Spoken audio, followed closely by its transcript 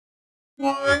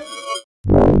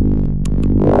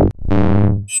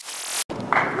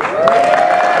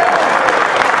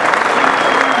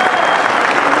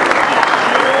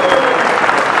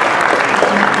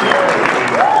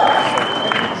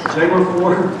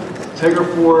Tegra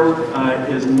 4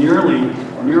 is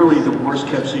nearly the worst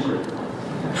kept secret,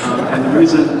 and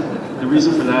the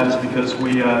reason for that is because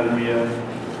we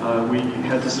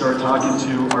had to start talking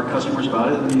to our customers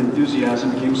about it, and the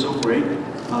enthusiasm became so great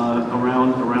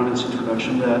around its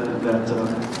introduction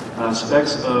that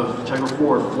specs of Tegra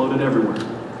 4 floated everywhere,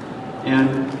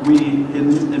 and we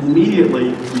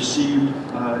immediately received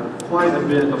quite a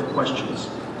bit of questions.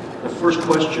 The first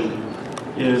question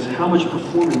is, how much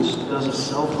performance does a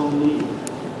cell phone need?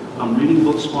 I'm reading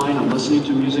books fine, I'm listening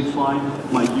to music fine,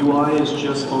 my UI is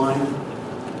just fine,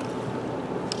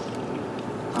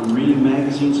 I'm reading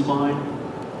magazines fine,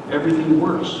 everything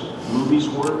works, movies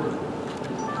work,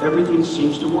 everything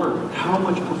seems to work. How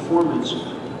much performance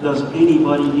does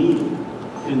anybody need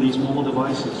in these mobile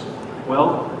devices?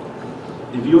 Well,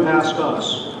 if you ask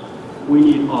us, we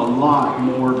need a lot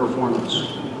more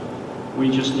performance. We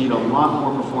just need a lot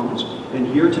more performance. And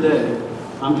here today,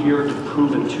 I'm here to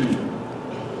prove it to you.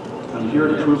 I'm here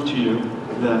to prove to you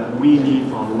that we need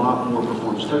a lot more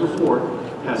performance. Tegra 4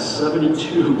 has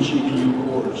 72 GPU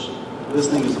cores. This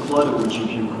thing is flooded with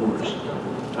GPU cores.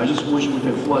 I just wish we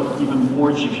could flood even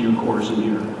more GPU cores in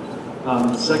here.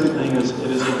 The second thing is,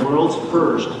 it is the world's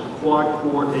first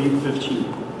quad-core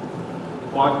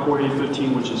A15. Quad-core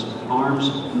A15, which is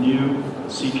ARM's new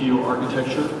CPU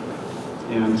architecture,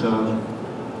 and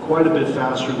quite a bit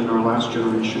faster than our last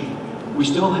generation. We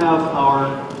still have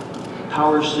our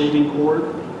power-saving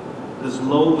core, this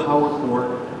low-power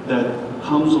core that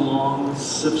hums along,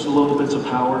 sips little bits of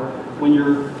power when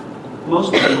you're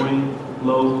mostly doing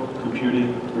low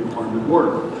computing requirement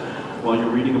work, while you're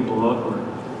reading a book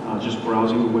or just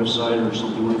browsing a website or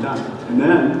something like that. And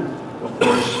then, of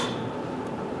course,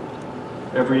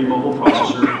 every mobile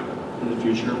processor in the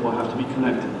future will have to be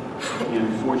connected. And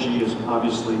 4G is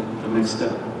obviously the next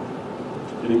step.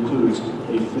 It includes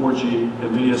a 4G,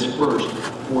 NVIDIA's first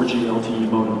 4G LTE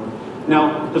modem.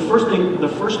 Now, the first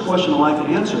question I'd like to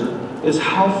answer is,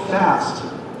 how fast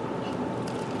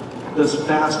does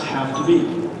fast have to be?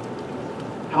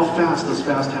 How fast does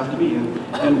fast have to be?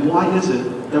 And why is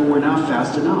it that we're not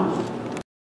fast enough?